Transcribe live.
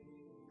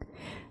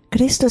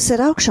Kristus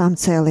ir augšām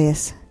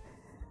cēlies,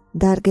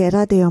 dargie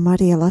Radio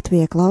Marija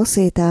Latvija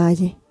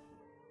klausītāji,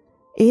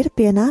 ir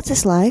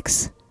pienācis laiks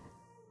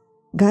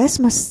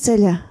gaismas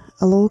ceļa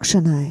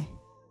lūgšanai.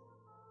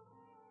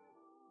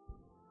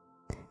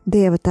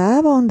 Dieva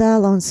Tēva un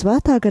Dēla un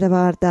Svētā gara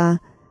vārdā.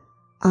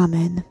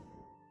 Amen.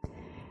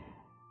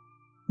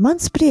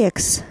 Mans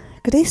prieks,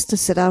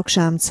 Kristus ir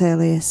augšām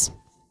cēlies.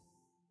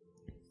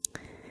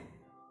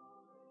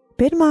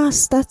 Pirmā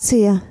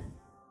stacija –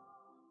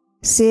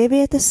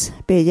 sievietes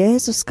pie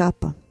Jēzus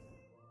kapa.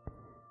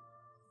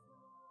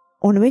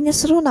 Un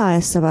viņas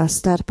runāja savā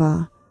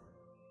starpā,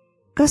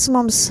 kas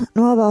mums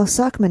novals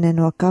akmeni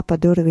no kapa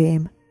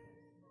durvīm.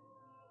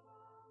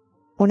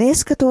 Un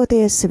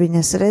ieskatoties,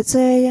 viņas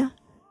redzēja,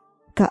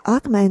 ka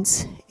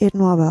akmens ir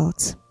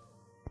novelts.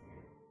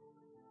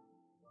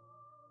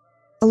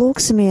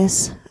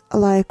 Lūksimies,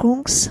 lai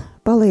Kungs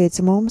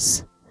palīdz mums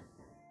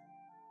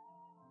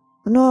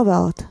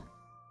novelt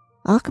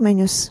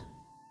akmeņus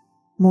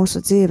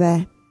mūsu dzīvē.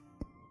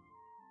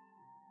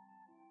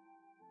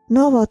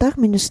 Novelt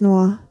akmeņus no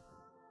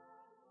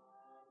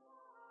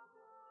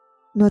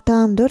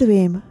tām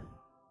durvīm,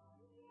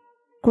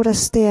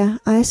 kuras tie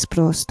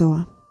aizprosto,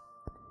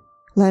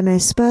 lai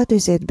mēs spētu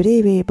iziet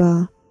brīvībā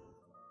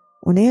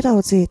un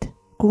ieraudzīt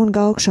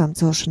Kunga augšām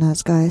celšanās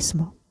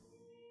gaismu.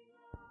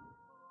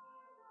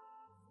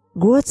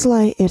 Gods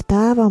lai ir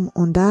Tēvam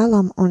un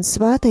Dēlam un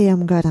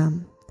Svētajam garam,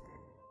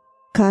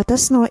 kā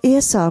tas no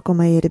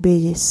iesākuma ir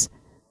bijis,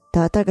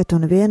 tā tagad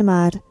un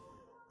vienmēr,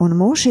 un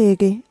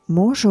mūžīgi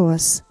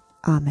mūžos.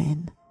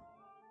 Amen.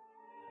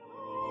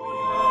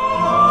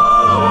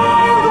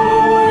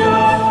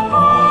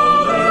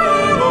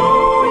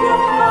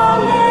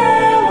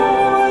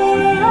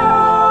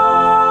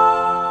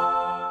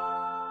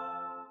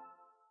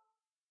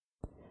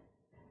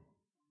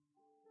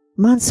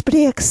 Mans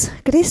prieks,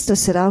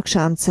 Kristus ir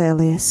augšām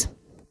cēlies.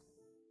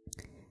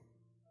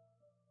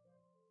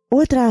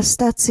 Otrā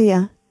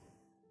stacija –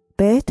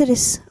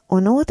 Pēteris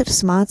un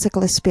otrs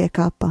māceklis pie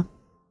kapa.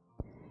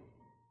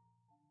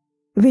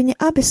 Viņi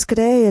abi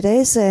skrēja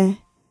reizē,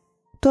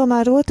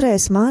 tomēr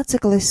otrais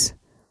māceklis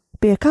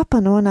pie kapa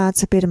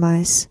nonāca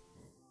pirmais.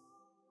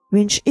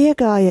 Viņš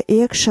iegāja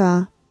iekšā,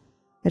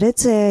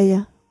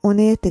 redzēja un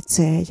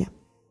ieticēja.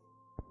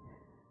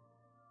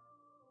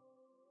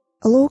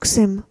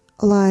 Lūksim,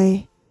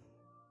 lai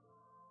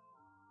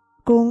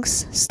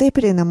Kungs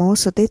stiprina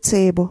mūsu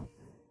ticību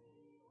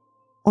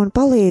un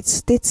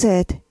palīdz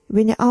ticēt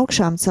viņa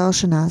augšām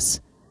celšanās,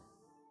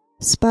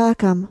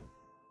 spēkam,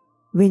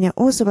 viņa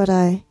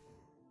uzvarai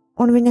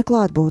un viņa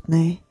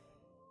klātbūtnei,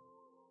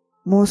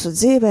 mūsu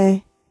dzīvē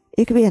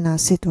ikvienā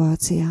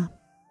situācijā.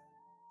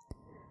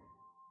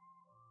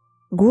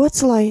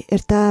 Gods lai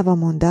ir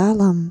Tēvam un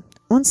Dēlam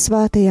un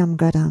Svētajam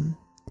garam,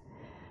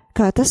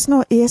 kā tas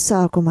no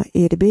iesākuma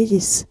ir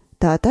bijis,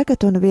 tā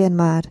tagad un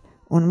vienmēr,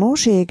 un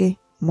mūžīgi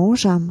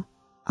mūžam.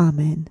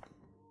 Amen.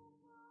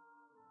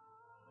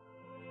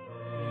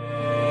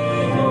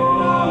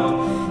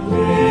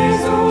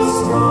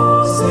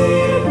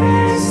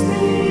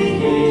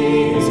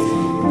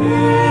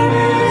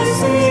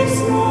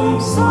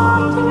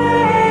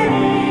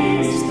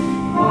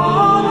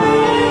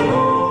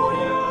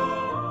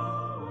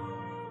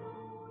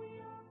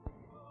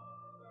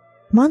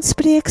 Mans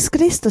prieks,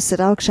 Kristus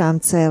ir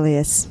augšām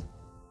cēlies.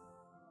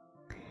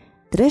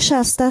 Trešā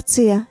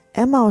stacija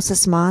 –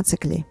 Emausas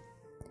mācekļi.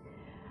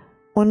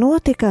 Un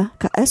notika,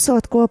 ka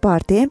esot kopā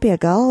ar tiem pie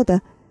galda,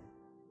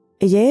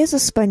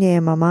 Jēzus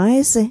paņēma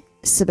maizi,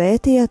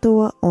 svētīja to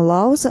un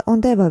lauza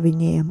un deva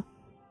viņiem.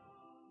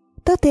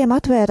 Tad tiem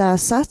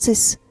atvērās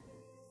acis,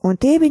 un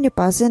tie viņu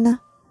pazina,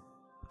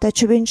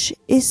 taču viņš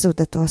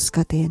izzuda to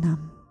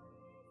skatienam.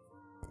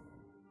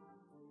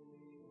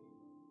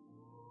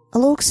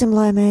 Lūksim,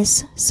 lai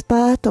mēs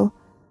spētu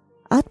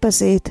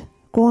atpazīt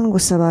Kungu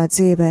savā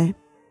dzīvē.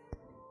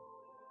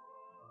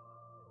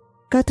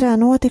 Katrā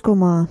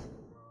notikumā,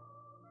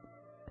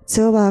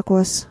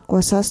 cilvēkos,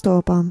 ko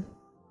sastopam,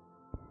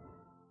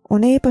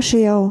 un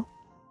īpaši jau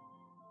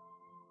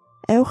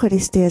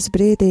Euharistijas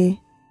brīdī,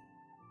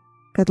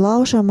 kad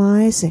laužam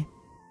maizi.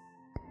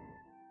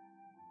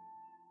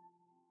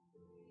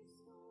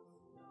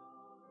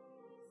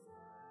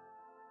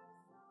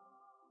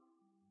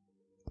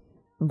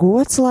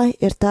 Gods lai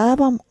ir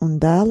Tēvam un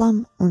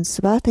Dēlam un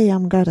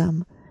Svētajam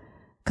garam,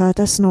 kā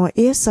tas no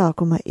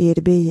iesākuma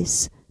ir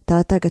bijis, tā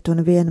tagad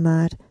un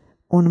vienmēr,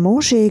 un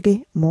mūžīgi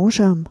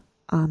mūžam.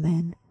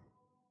 Amen.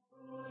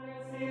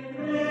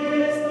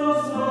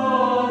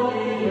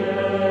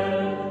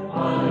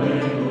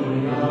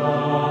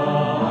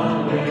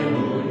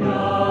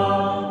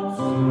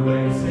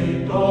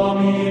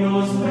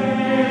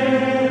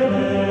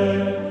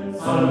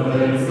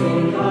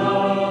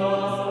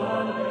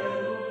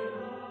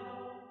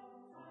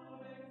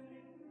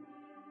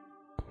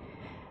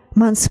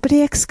 Mans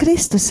prieks,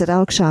 Kristus ir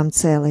augšām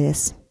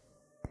cēlies.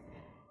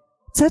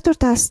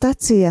 Ceturtā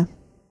stacija.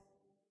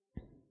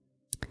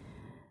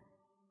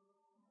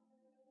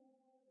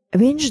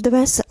 Viņš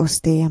dvesa uz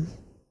tiem.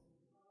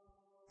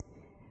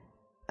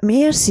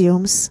 Miers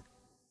jums,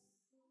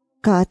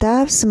 Kā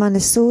Tēvs mani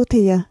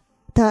sūtīja,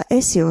 tā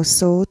es jūs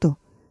sūtu.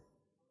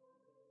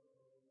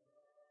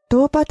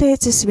 To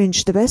pateicis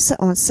viņš dvesa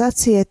un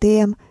sacīja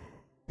tiem: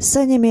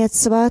 saņemiet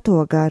svēto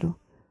garu.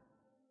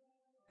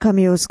 Kam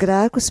jūs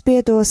grēkus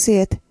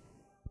piedosiet,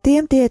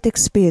 tiem tie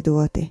tiks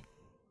piedoti.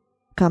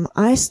 Kam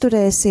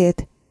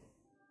aizturēsiet,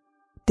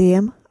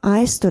 tiem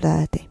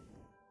aizturēti.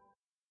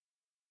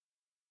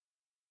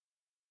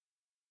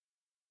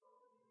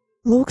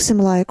 Lūksim,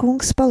 lai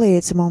Kungs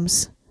palīdz mums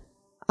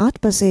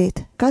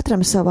atpazīt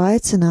katram savu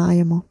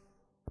aicinājumu.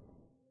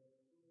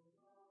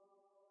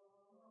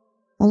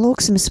 Un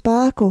lūksim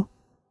spēku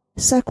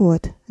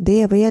sekot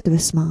Dieva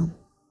iedvesmām.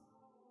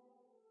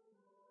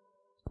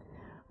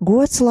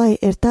 Gods lai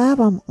ir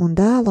Tēvam un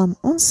Dēlam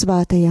un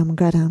Svētajam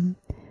garam,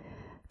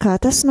 kā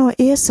tas no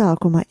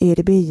iesākuma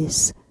ir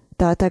bijis,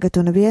 tā tagad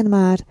un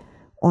vienmēr,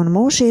 un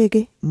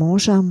mūžīgi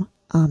mūžam.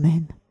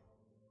 Amen.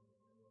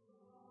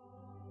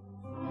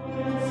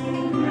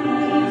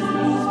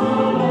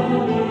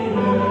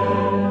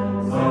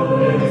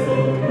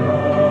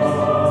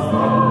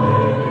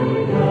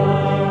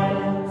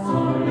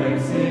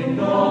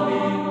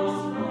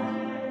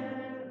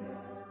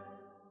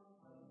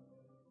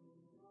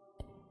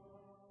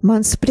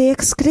 Mans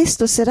prieks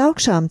Kristus ir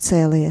augšām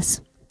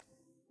cēlies.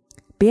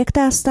 5.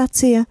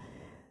 stacija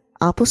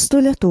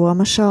Apustuļa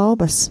Toma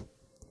šaubas.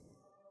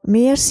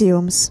 Miers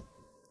jums!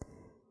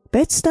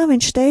 Pēc tam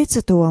viņš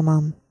teica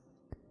Tomam: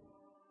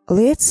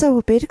 liec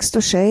savu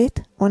pirkstu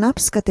šeit un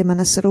apskati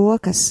manas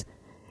rokas,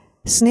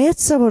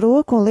 sniedz savu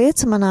roku un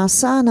liec manā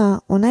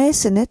sānā un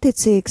esi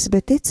neticīgs,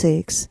 bet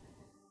ticīgs.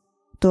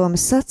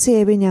 Toms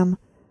sacīja viņam: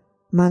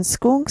 mans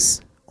Kungs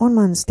un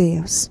mans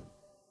Dievs.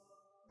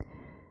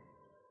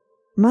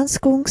 Mans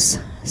Kungs,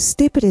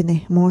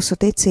 stiprini mūsu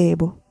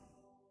ticību.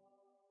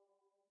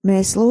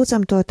 Mēs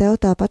lūdzam to Tev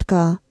tāpat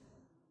kā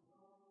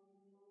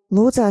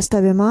lūdzās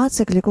Tavi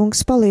mācekļi,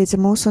 Kungs, palīdzi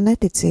mūsu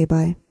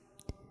neticībai.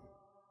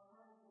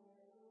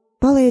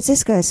 Palīdz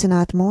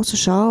izgaisināt mūsu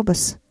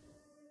šaubas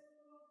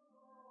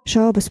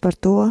par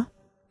to,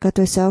 ka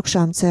Tu esi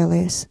augšām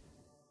cēlies,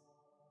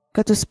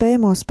 ka Tu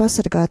spēj mūs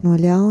pasargāt no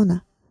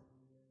ļauna,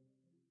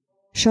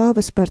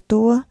 šaubas par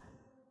to,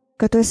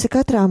 ka Tu esi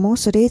katrā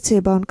mūsu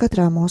rīcībā un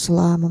katrā mūsu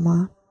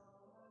lēmumā.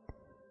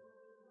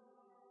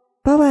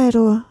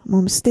 Pavairo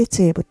mums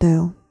ticību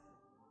Tev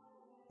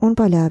un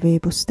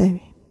paļāvību uz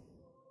Tevi.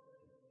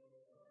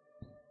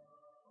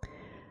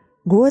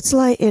 Gods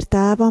lai ir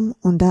Tēvam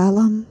un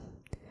Dēlam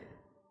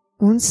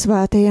un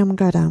Svētajam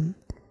garam,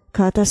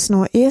 kā tas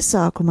no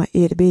iesākuma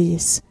ir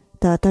bijis,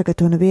 tā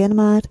tagad un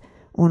vienmēr,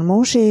 un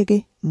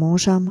mūžīgi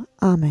mūžam.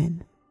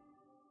 Amen.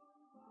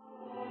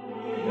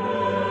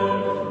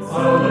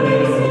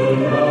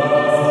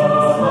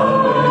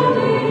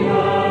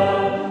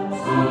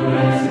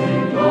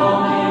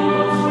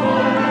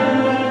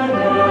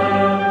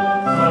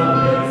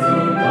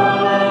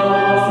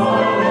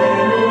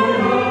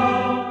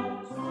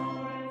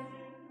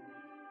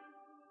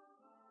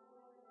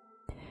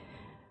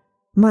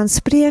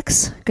 Mans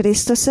prieks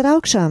Kristus ir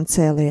augšām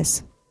cēlies.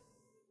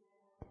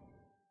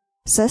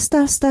 6.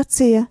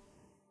 stacija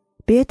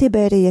pie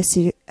Tiberijas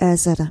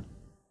ezera.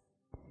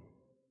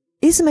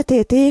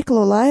 Izmetiet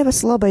tīklu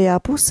laivas labajā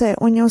pusē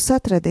un jūs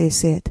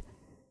atradīsiet.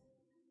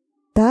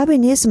 Tā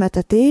viņi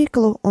izmeta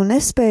tīklu un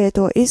nespēja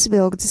to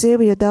izvilkt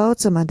zivju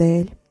daudzuma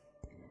dēļ.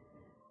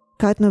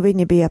 Kad nu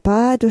viņi bija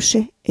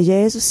pēduši,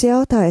 Jēzus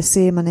jautāja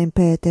Sīmanim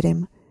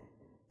Pēterim: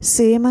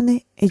 Sīmani,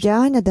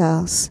 Jāņa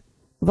dēls,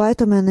 vai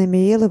tu mani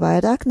mīli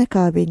vairāk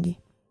nekā viņi?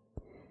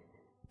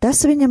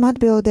 Tas viņam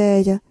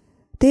atbildēja: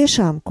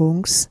 Tiešām,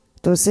 kungs,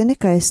 tu zini,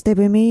 ka es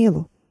tevi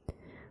mīlu.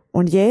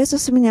 Un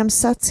Jēzus viņam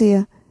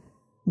sacīja: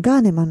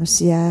 Gani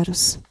manus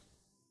jērus.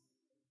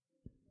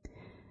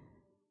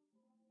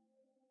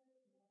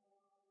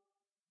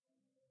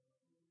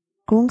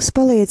 Kungs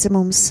palīdzi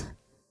mums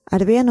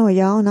ar vienu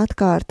jaunu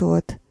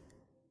atkārtot: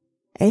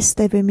 Es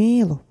tevi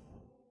mīlu.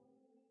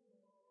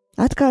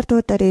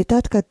 Atkārtot arī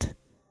tad, kad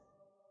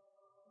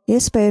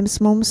iespējams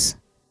mums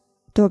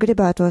to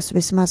gribētos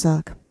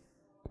vismazāk.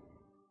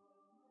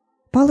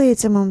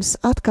 Palīdzi mums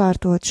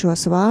atkārtot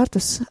šos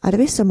vārdus ar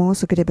visu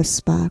mūsu gribas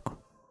spēku.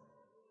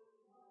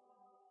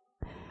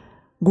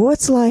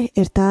 Gods lai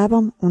ir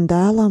Tēvam un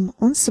Dēlam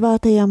un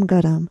Svētajam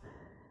garam,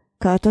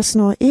 kā tas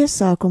no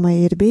iesākuma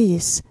ir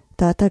bijis,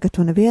 tā tagad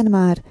un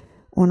vienmēr,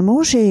 un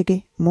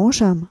mūžīgi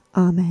mūžam.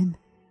 Āmen.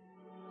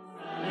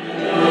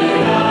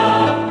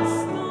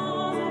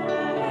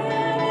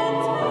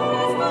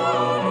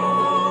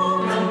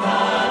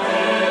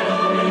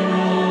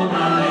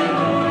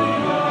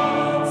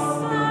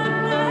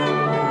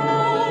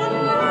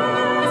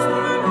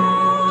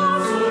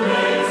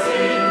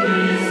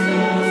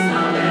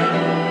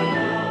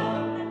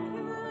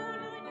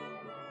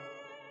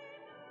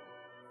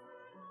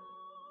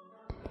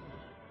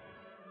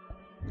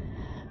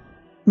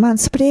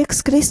 Mans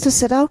prieks Kristus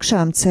ir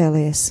augšām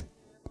cēlies.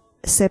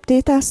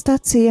 7.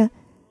 stacija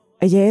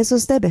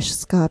Jēzus debesu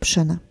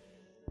skāpšana.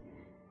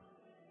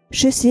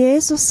 Šis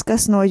Jēzus,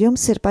 kas no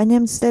jums ir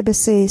paņemts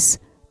debesīs,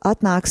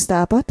 atnāks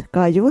tāpat,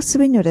 kā jūs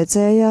viņu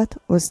redzējāt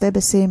uz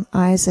debesīm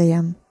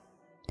aizejam.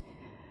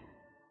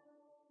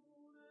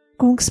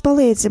 Kungs,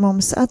 palīdzi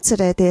mums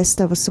atcerēties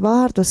tavus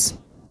vārdus.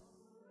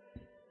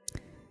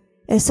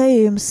 Es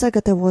eju jums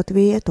sagatavot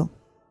vietu.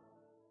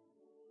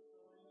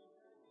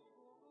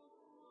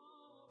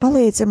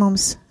 Palīdzi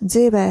mums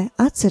dzīvē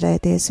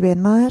atcerēties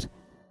vienmēr,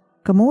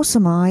 ka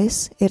mūsu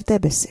mājas ir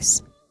debesis.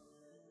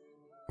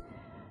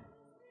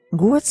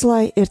 Gods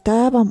lai ir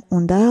Tēvam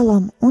un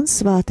Dēlam un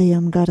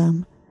Svētajam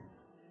garam,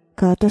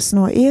 kā tas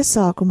no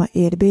iesākuma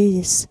ir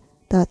bijis,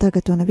 tā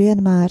tagad un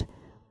vienmēr,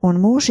 un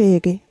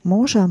mūžīgi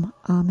mūžam.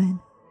 Āmen.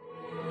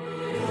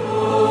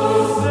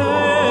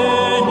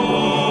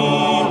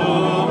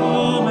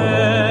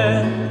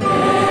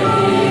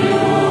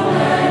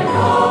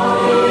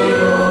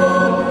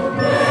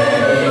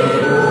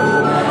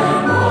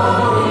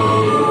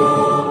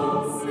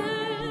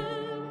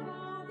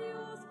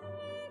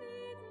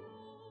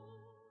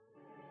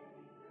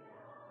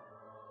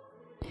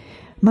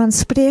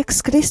 Mans prieks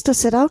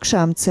Kristus ir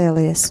augšām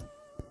cēlies.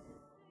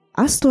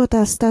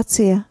 8.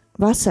 stacija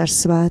Vasaras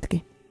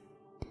svētki.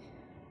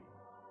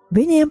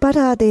 Viņiem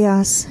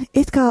parādījās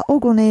it kā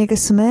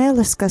ugunīgas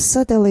mēles, kas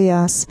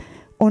sadalījās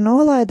un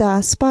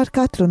nolaidās pār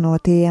katru no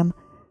tiem,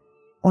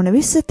 un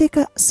visi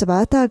tika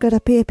svētā gara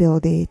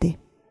piepildīti.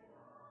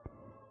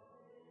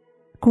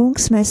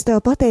 Kungs, mēs tev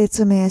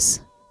pateicamies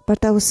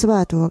par tavu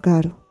svēto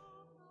garu,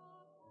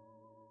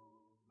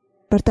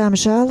 par tām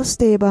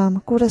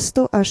žēlastībām, kuras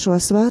tu ar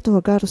šo svēto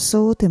garu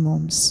sūti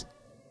mums.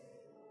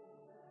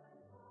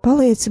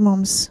 Palīdzi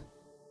mums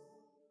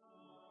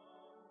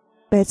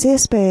pēc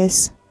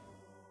iespējas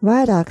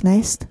vairāk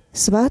nest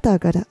svētā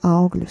gara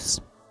augļus.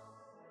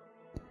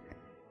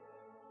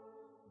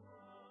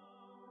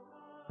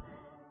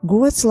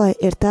 Gods lai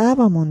ir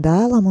Tēvam un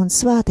Dēlam un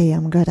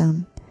Svētajam garam,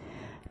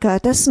 kā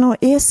tas no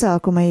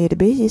iesākuma ir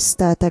bijis,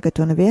 tā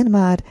tagad un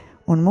vienmēr,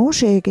 un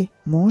mūžīgi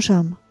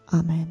mūžam.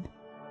 Amen.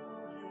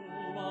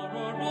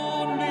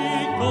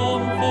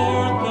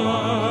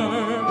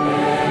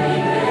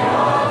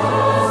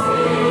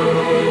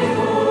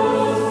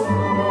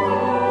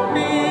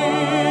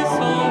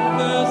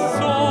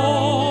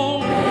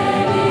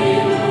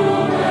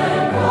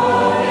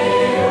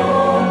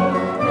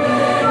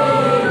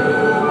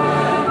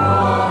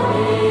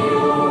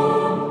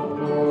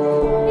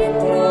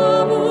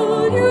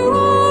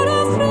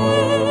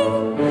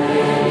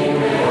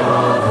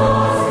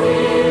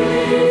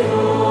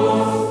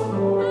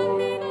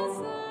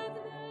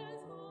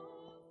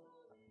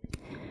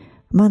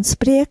 Mans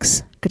prieks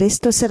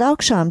Kristus ir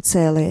augšām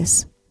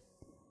cēlies.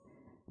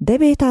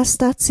 9.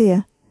 stacija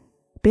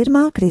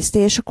Pirmā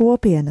kristiešu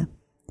kopiena.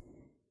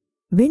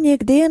 Viņi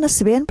ikdienas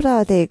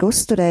vienprātīgi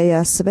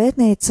uzturējās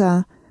svētnīcā,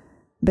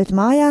 bet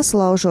mājās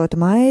laužot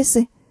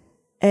maizi,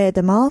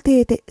 ēda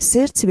maltīti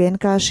sirds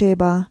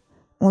vienkāršībā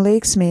un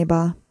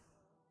līgsmībā.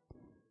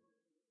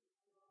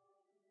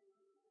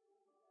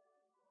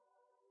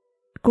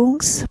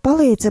 Kungs,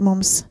 palīdzi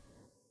mums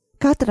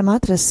katram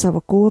atrast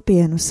savu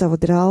kopienu,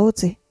 savu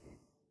draudzi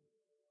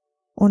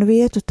un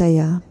vietu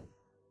tajā.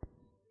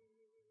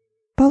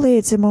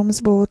 Palīdzi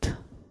mums būt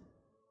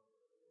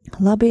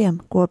labiem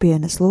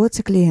kopienas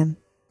locekļiem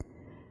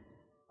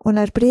un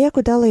ar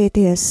prieku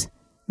dalīties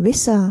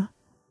visā,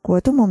 ko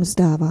tu mums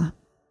dāvā.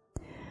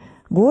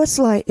 Gods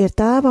lai ir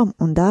Tēvam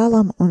un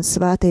Dēlam un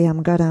Svētajam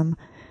garam,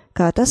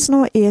 kā tas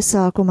no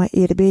iesākuma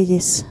ir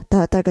bijis,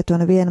 tā tagad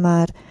un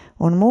vienmēr,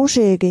 un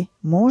mūžīgi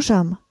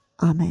mūžam.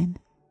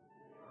 Amen.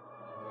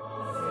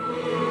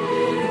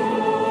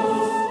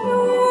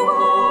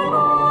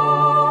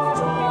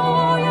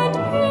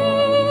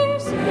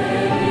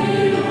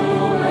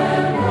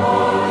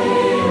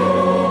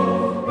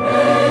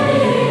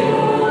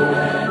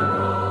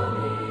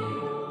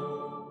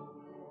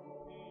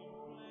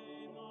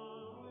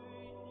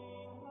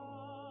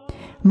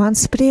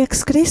 Mans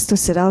prieks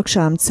Kristus ir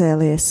augšām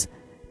cēlies.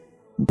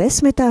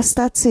 10.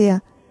 stacija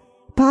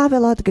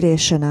Pāvela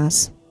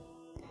atgriešanās.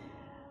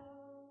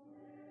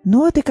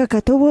 Notika, ka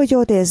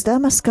tuvojoties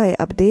Damaskai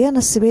ap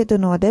dienas vidu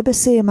no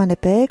debesīm mani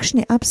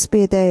pēkšņi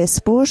apspīdēja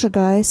spoža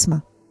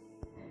gaisma.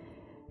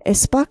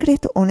 Es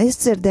pakritu un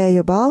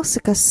izdzirdēju balsi,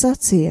 kas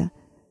sacīja: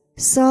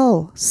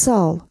 Saul,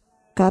 Saul,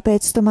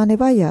 kāpēc tu mani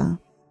vajā?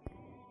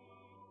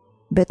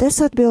 Bet es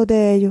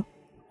atbildēju: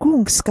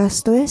 Kungs,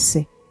 kas tu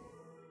esi?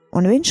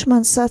 Un viņš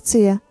man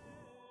sacīja: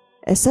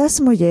 Es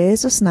esmu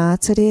Jēzus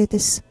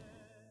Nācerietis,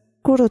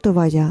 kuru tu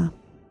vajā.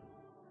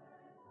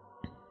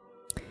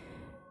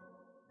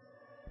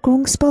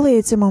 Kungs,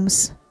 palīdzi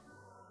mums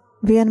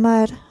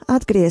vienmēr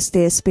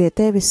atgriezties pie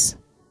tevis,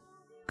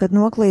 kad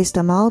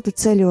noklīstam maldu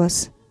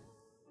ceļos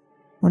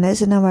un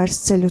nezinām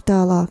vairs ceļu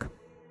tālāk.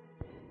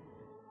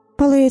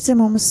 Palīdzi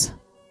mums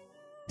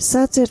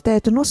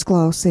sadzirdēt un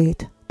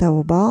uzklausīt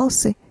tavu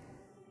balsi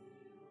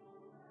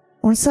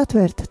un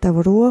satvert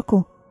tavu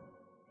roku,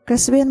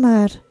 kas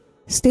vienmēr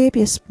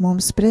stiepjas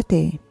mums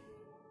pretī.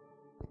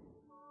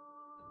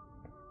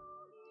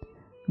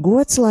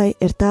 Gods lai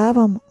ir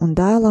Tēvam un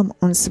Dēlam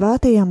un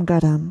Svētajam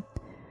garam,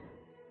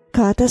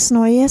 kā tas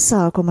no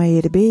iesākuma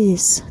ir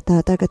bijis, tā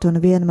tagad un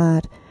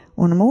vienmēr,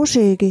 un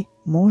mūžīgi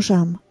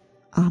mūžam.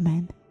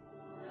 Āmen.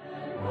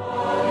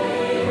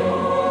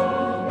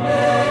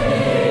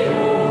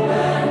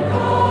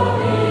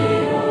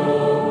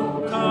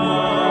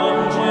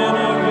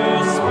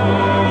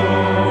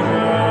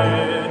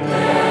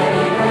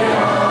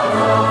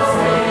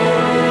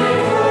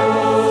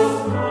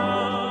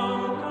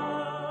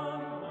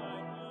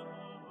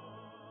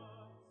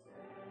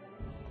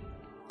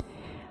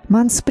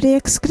 Mans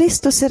prieks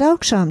Kristus ir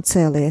augšām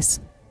cēlies.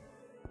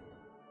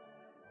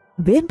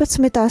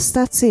 11.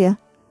 stacija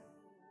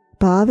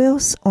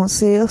Pāvils un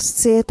Sīls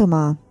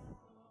cietumā.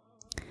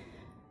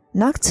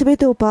 Nakts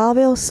vidū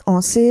Pāvils un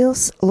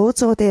Sīls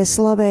lūdzoties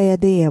slavēja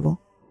Dievu.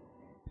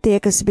 Tie,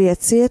 kas bija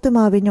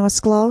cietumā,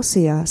 viņos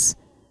klausījās.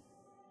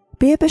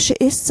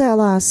 Piepeši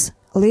izcēlās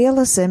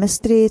liela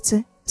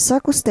zemestrīce,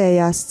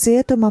 sakustējās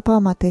cietuma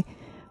pamati,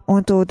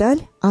 un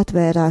tūdaļ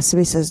atvērās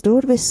visas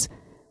durvis,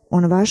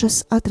 un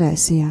važas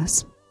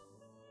atraisījās.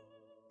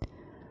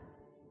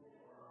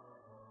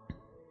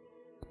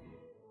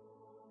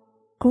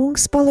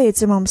 Kungs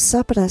palīdzi mums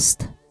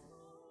saprast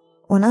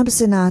un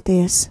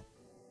apzināties,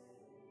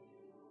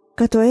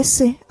 ka Tu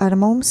esi ar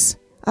mums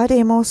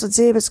arī mūsu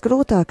dzīves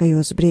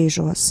grūtākajos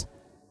brīžos,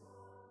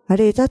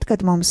 arī tad,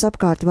 kad mums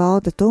apkārt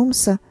valda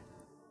tumsa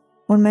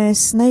un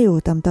mēs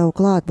nejūtam Tavu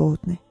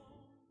klātbūtni.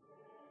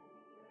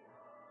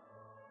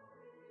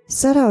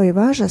 Sarauj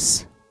važas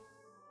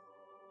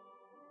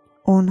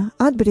un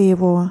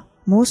atbrīvo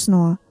mūs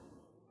no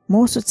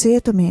mūsu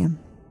cietumiem.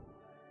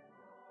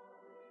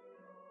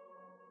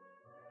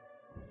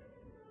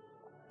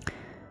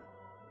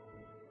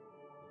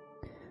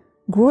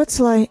 Gods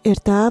lai ir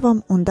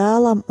Tēvam un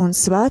Dēlam un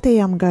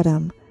Svētajam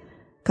garam,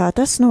 kā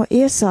tas no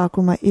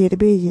iesākuma ir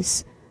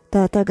bijis,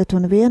 tā tagad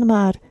un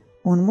vienmēr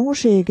un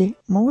mūžīgi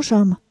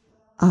mūžam.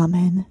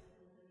 Āmen.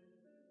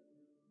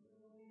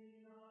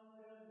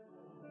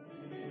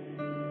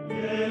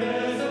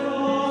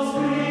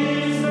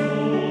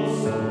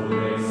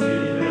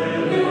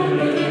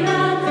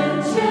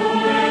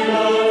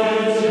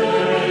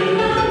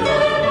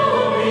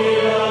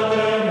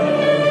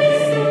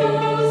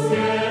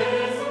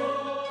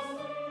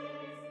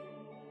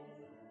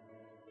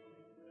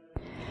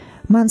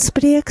 Mans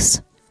prieks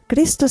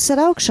Kristus ir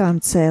augšām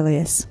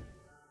cēlies.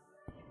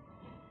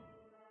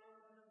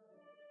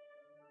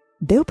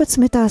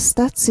 12.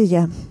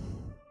 stacija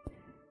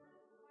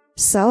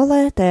Saulē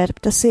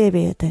tērpta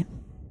sieviete.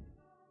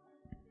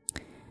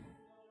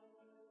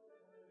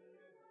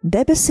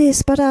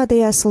 Debesīs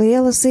parādījās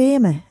liela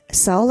zīme,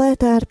 saulē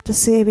tērpta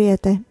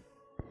sieviete,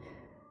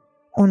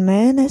 un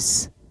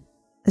mēnesis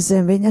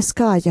zem viņas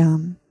kājām,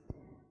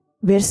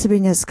 virs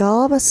viņas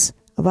galvas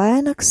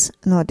vainags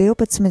no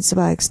 12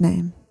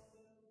 zvaigznēm.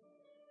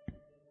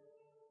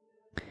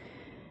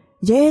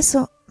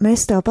 Jēzu,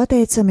 mēs Tev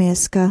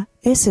pateicamies, ka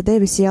esi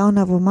devis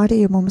jaunavu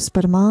Mariju mums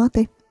par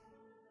māti.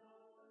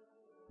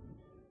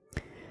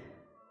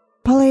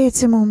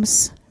 Palīdzi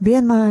mums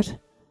vienmēr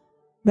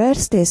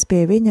vērsties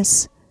pie viņas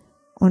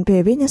un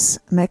pie viņas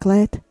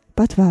meklēt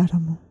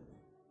patvērumu.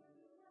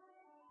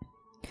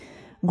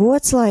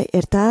 Gods lai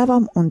ir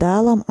Tēvam un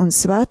Dēlam un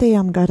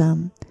Svētajam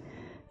garam,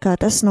 kā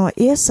tas no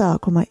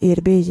iesākuma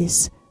ir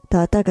bijis,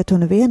 tā tagad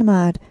un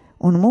vienmēr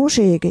un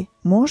mūžīgi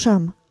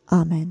mūžam.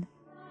 Āmen.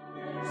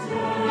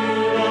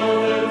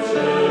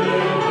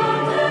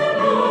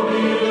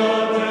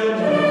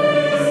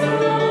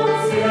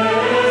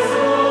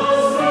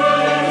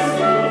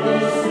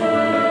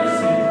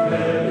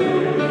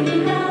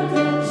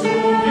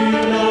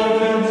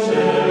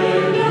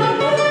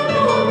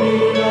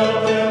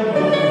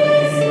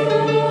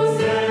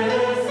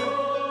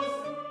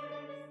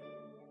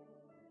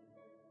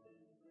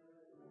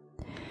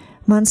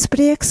 Mans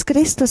prieks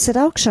Kristus ir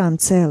augšām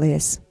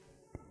cēlies.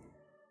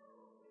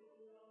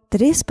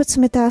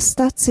 13.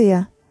 stacija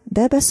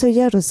Debesu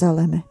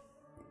Jeruzaleme.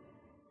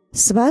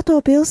 Svēto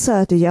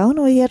pilsētu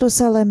jauno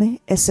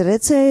Jeruzalemi es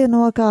redzēju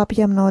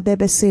nokāpjam no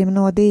debesīm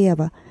no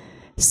Dieva,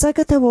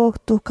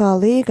 sagatavotu kā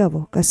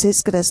līgavu, kas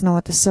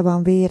izgreznota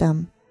savam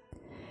vīram.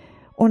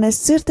 Un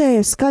es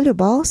dzirdēju skaļu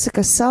balsi,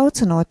 kas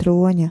sauca no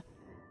troņa: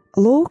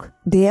 Lūk,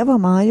 Dieva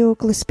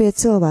mājoklis pie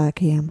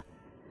cilvēkiem,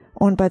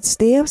 un pats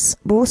Dievs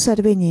būs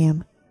ar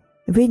viņiem,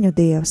 viņu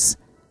Dievs,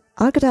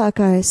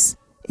 agrākais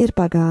ir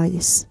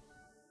pagājis.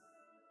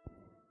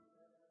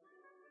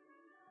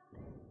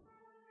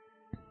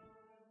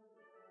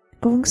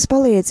 Kungs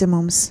palīdzi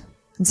mums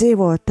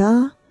dzīvot tā,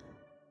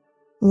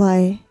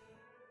 lai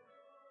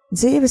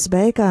dzīves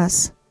beigās,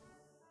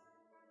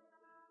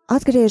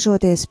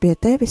 atgriežoties pie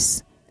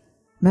Tevis,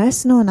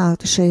 mēs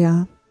nonāktu šajā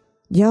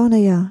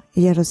jaunajā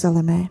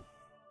Jeruzalemē.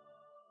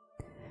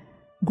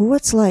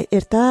 Gods lai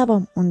ir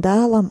Tēvam un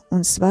Dēlam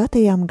un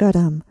Svētajam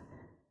garam,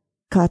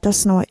 kā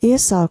tas no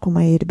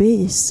iesākuma ir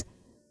bijis,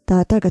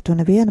 tā tagad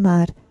un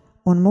vienmēr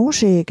un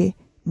mūžīgi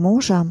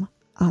mūžam.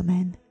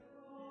 Amen.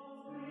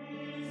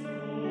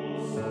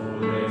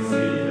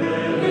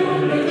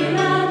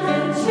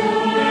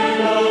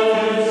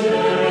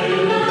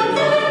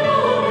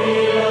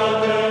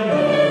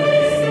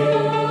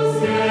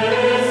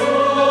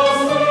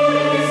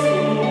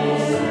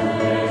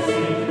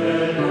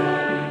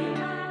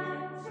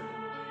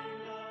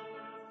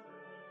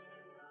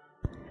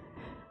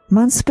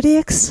 Mans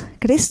prieks,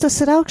 Kristus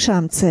ir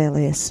augšām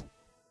cēlies.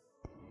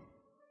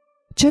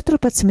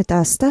 14.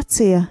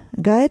 stacija,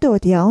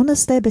 gaidot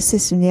jaunas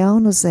debesis un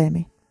jaunu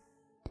zemi.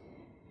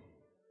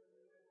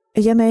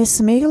 Ja mēs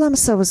mīlam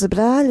savus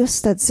brāļus,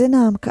 tad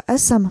zinām, ka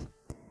esam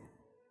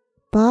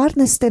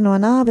pārnesti no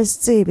nāves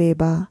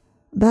dzīvībā.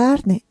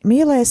 Bērni,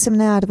 mīlēsim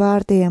ne ar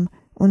vārdiem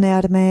un ne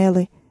ar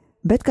mēli,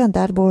 bet gan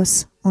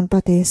darbos un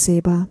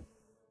patiesībā.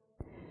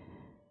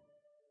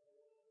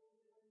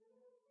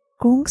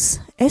 Kungs,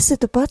 esi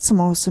tu pats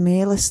mūsu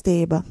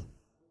mīlestība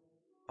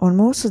un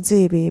mūsu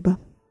dzīvība.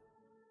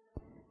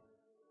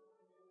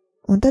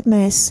 Un tad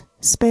mēs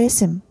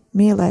spēsim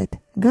mīlēt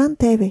gan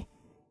tevi,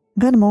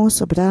 gan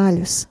mūsu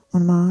brāļus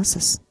un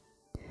māsas.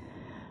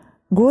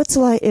 Gods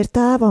lai ir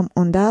Tēvam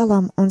un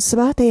Dēlam un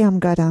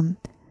Svētajam garam,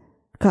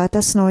 kā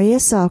tas no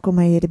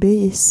iesākuma ir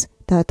bijis,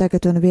 tā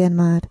tagad un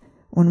vienmēr,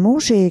 un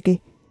mūžīgi,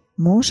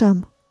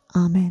 mūžam.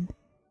 Āmen.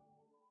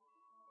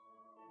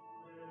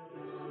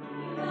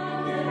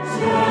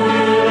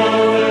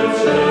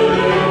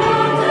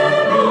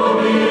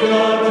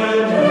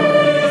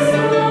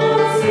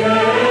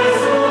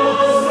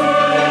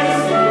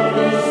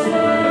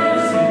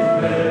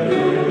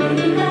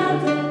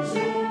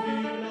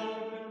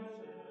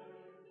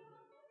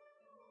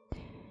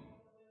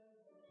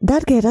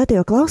 Dargie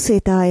radio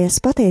klausītāji, es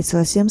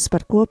pateicos jums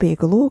par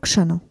kopīgu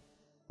lūgšanu.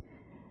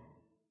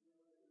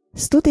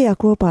 Studijā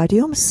kopā ar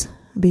jums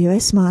biju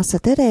es, māsa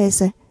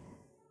Terēze,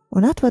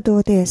 un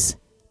atvadoties,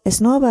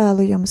 es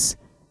novēlu jums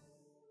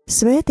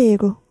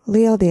svētīgu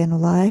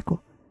lieldienu laiku,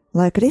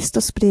 lai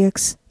Kristus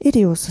prieks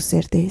ir jūsu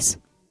sirdīs.